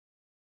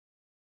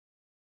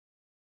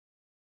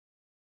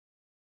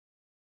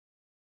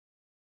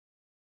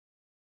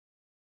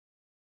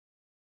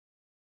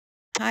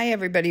Hi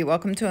everybody,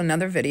 welcome to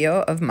another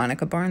video of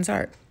Monica Barnes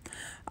Art.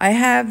 I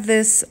have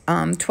this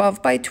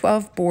 12 by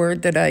 12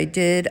 board that I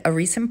did a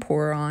recent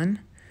pour on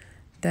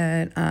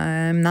that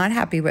I'm not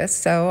happy with,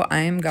 so I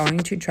am going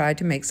to try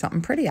to make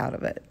something pretty out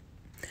of it.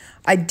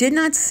 I did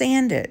not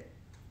sand it.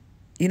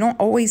 You don't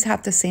always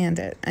have to sand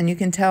it, and you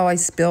can tell I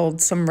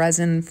spilled some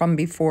resin from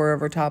before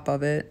over top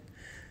of it.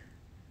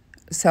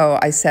 So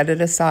I set it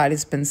aside.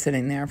 It's been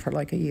sitting there for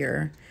like a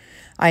year.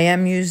 I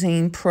am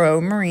using Pro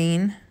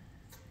Marine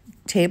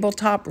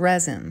tabletop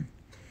resin.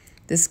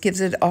 This gives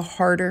it a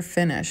harder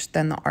finish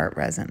than the art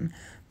resin,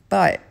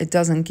 but it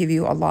doesn't give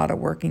you a lot of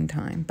working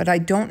time. But I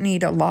don't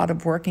need a lot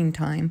of working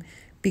time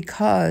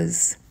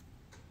because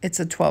it's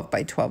a 12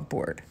 by 12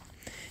 board.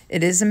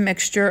 It is a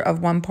mixture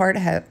of 1 part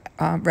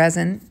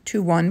resin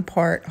to 1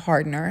 part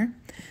hardener.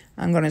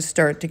 I'm going to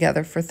stir it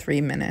together for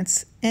 3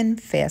 minutes in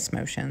fast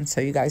motion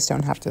so you guys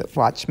don't have to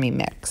watch me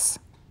mix.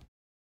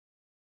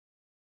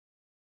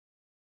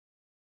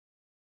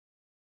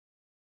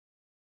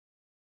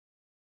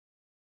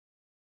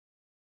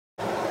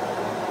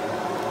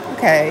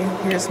 Okay,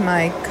 here's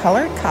my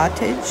Color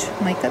Cottage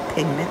mica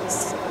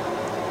pigments.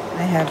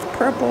 I have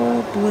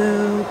purple,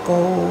 blue,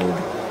 gold,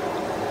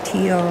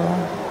 teal,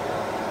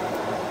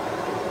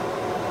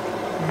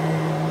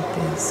 and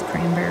this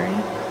cranberry.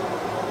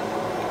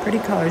 Pretty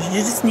colors.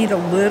 You just need a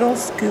little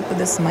scoop of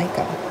this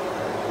mica.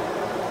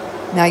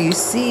 Now you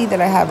see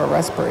that I have a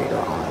respirator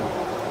on,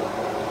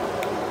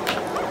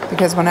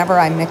 because whenever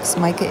I mix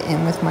mica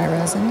in with my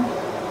resin,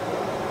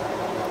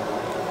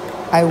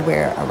 I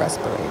wear a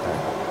respirator.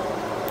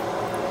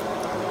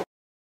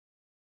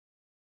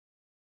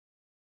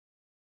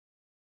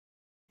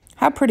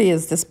 How pretty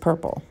is this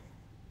purple?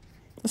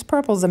 This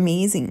purple is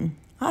amazing.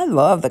 I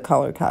love the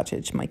Color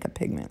Cottage mica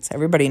pigments.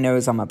 Everybody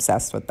knows I'm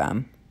obsessed with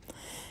them.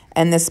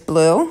 And this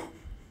blue,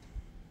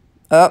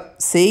 oh,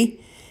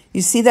 see?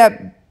 You see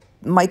that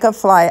mica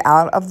fly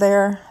out of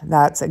there?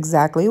 That's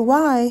exactly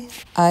why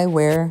I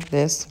wear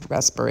this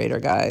respirator,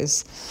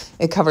 guys.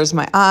 It covers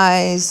my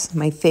eyes,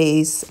 my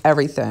face,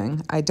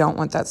 everything. I don't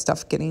want that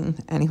stuff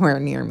getting anywhere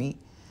near me.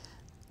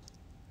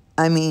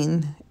 I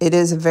mean, it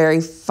is a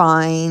very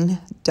fine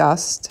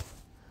dust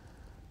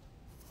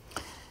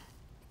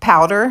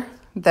powder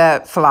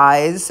that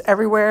flies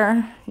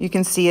everywhere. You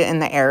can see it in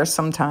the air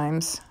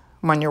sometimes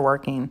when you're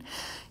working.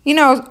 You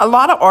know, a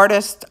lot of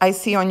artists I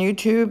see on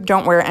YouTube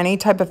don't wear any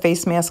type of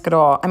face mask at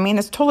all. I mean,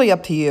 it's totally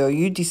up to you.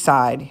 You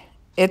decide.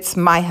 It's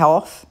my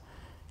health,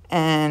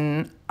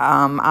 and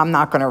I'm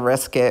not going to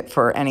risk it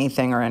for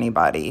anything or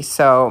anybody.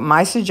 So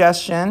my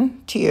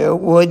suggestion to you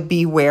would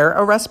be wear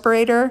a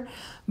respirator,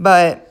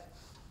 but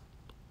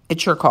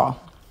it's your call.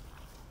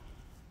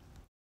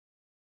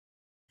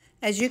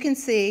 As you can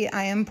see,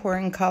 I am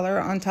pouring color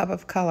on top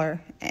of color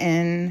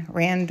in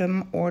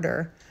random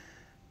order.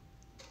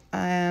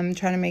 I'm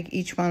trying to make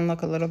each one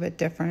look a little bit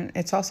different.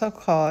 It's also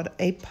called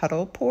a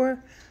puddle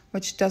pour,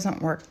 which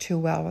doesn't work too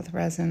well with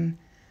resin.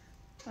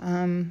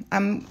 I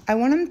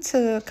want them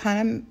to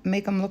kind of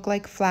make them look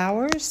like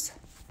flowers.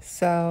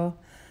 So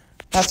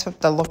that's what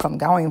the look I'm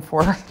going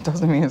for.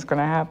 Doesn't mean it's going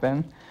to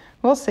happen.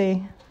 We'll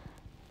see.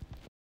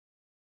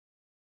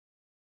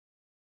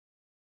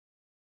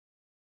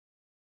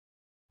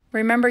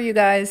 Remember, you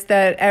guys,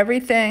 that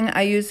everything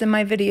I use in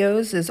my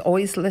videos is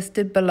always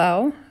listed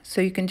below,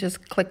 so you can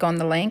just click on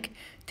the link.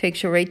 It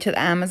takes you right to the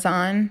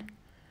Amazon.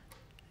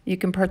 You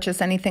can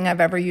purchase anything I've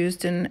ever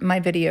used in my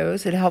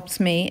videos. It helps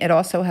me. It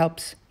also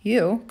helps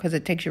you because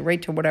it takes you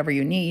right to whatever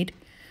you need.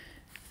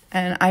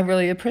 And I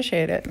really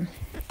appreciate it.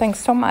 Thanks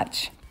so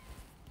much.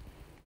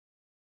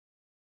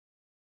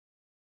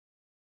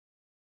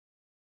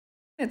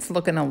 It's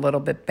looking a little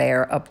bit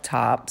bare up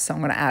top, so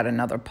I'm going to add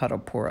another puddle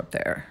pour up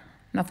there.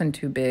 Nothing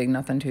too big,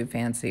 nothing too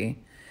fancy.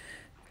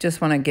 Just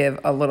want to give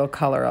a little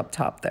color up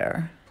top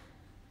there.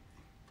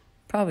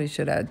 Probably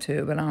should add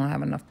 2, but I don't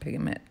have enough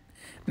pigment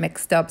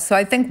mixed up. So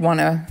I think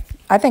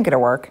it'll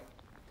work.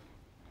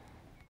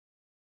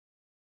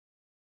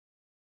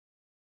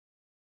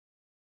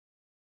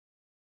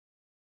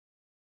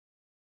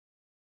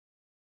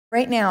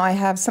 Right now I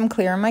have some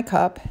clear in my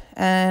cup,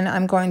 and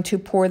I'm going to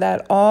pour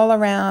that all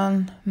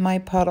around my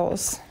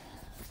puddles.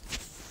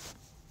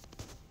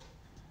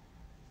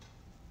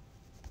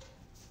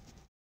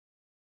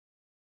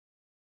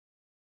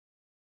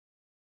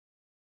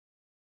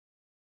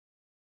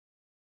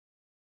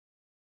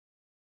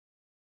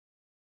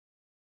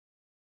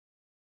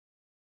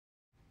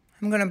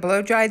 I'm going to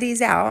blow dry these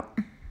out.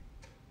 I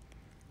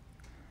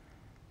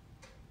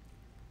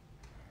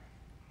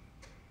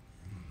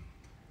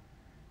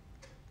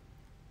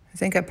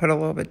think I put a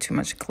little bit too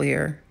much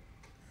clear,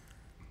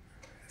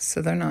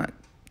 so they're not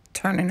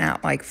turning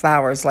out like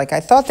flowers like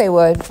I thought they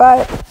would,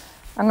 but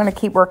I'm going to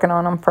keep working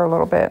on them for a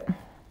little bit.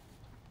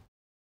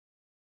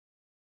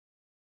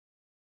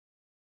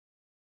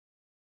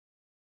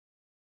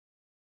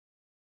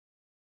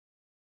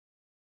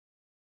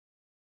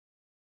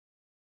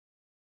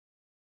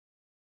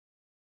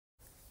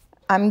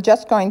 I'm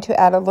just going to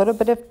add a little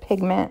bit of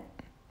pigment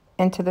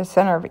into the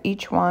center of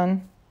each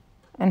one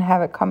and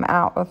have it come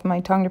out with my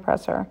tongue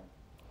depressor.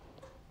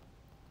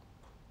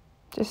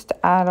 just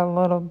to add a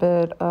little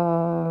bit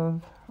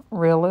of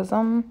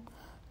realism,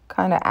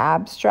 kind of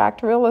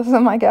abstract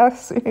realism, I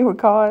guess you would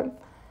call it,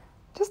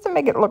 just to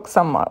make it look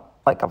somewhat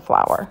like a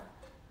flower.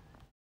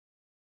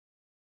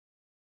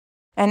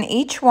 And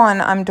each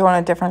one I'm doing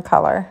a different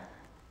color.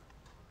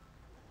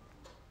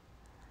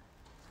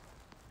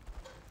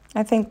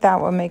 I think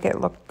that will make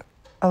it look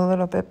a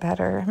little bit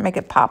better, make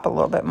it pop a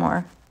little bit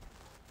more.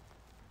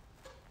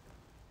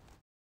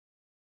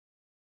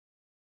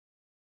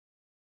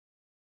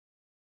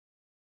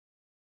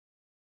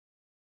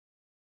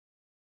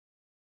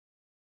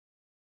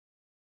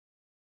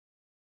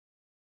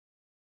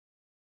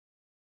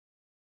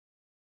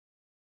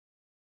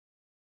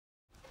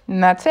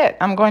 And that's it.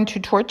 I'm going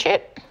to torch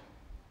it,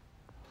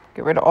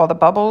 get rid of all the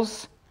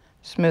bubbles,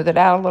 smooth it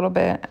out a little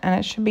bit, and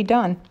it should be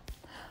done.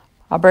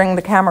 I'll bring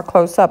the camera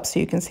close up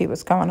so you can see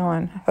what's going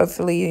on.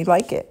 Hopefully you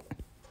like it.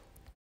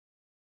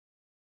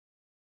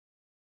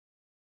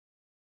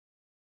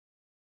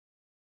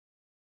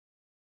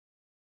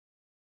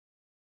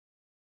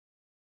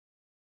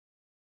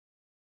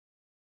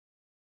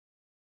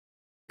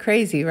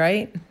 Crazy,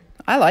 right?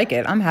 I like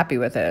it. I'm happy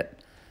with it.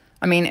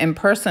 I mean, in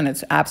person,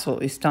 it's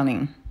absolutely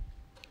stunning.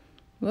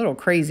 A little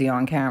crazy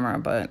on camera,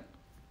 but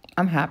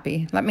I'm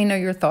happy. Let me know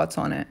your thoughts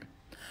on it.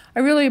 I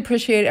really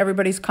appreciate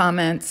everybody's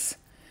comments,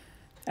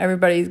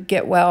 everybody's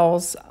get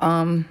wells.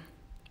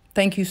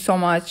 Thank you so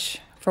much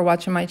for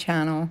watching my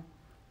channel.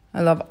 I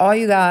love all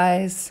you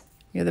guys.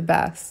 You're the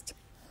best.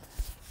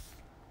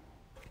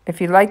 If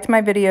you liked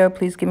my video,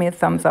 please give me a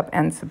thumbs up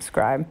and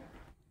subscribe.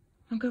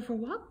 Wanna go for a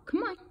walk?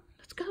 Come on,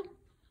 let's go.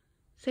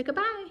 Say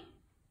goodbye.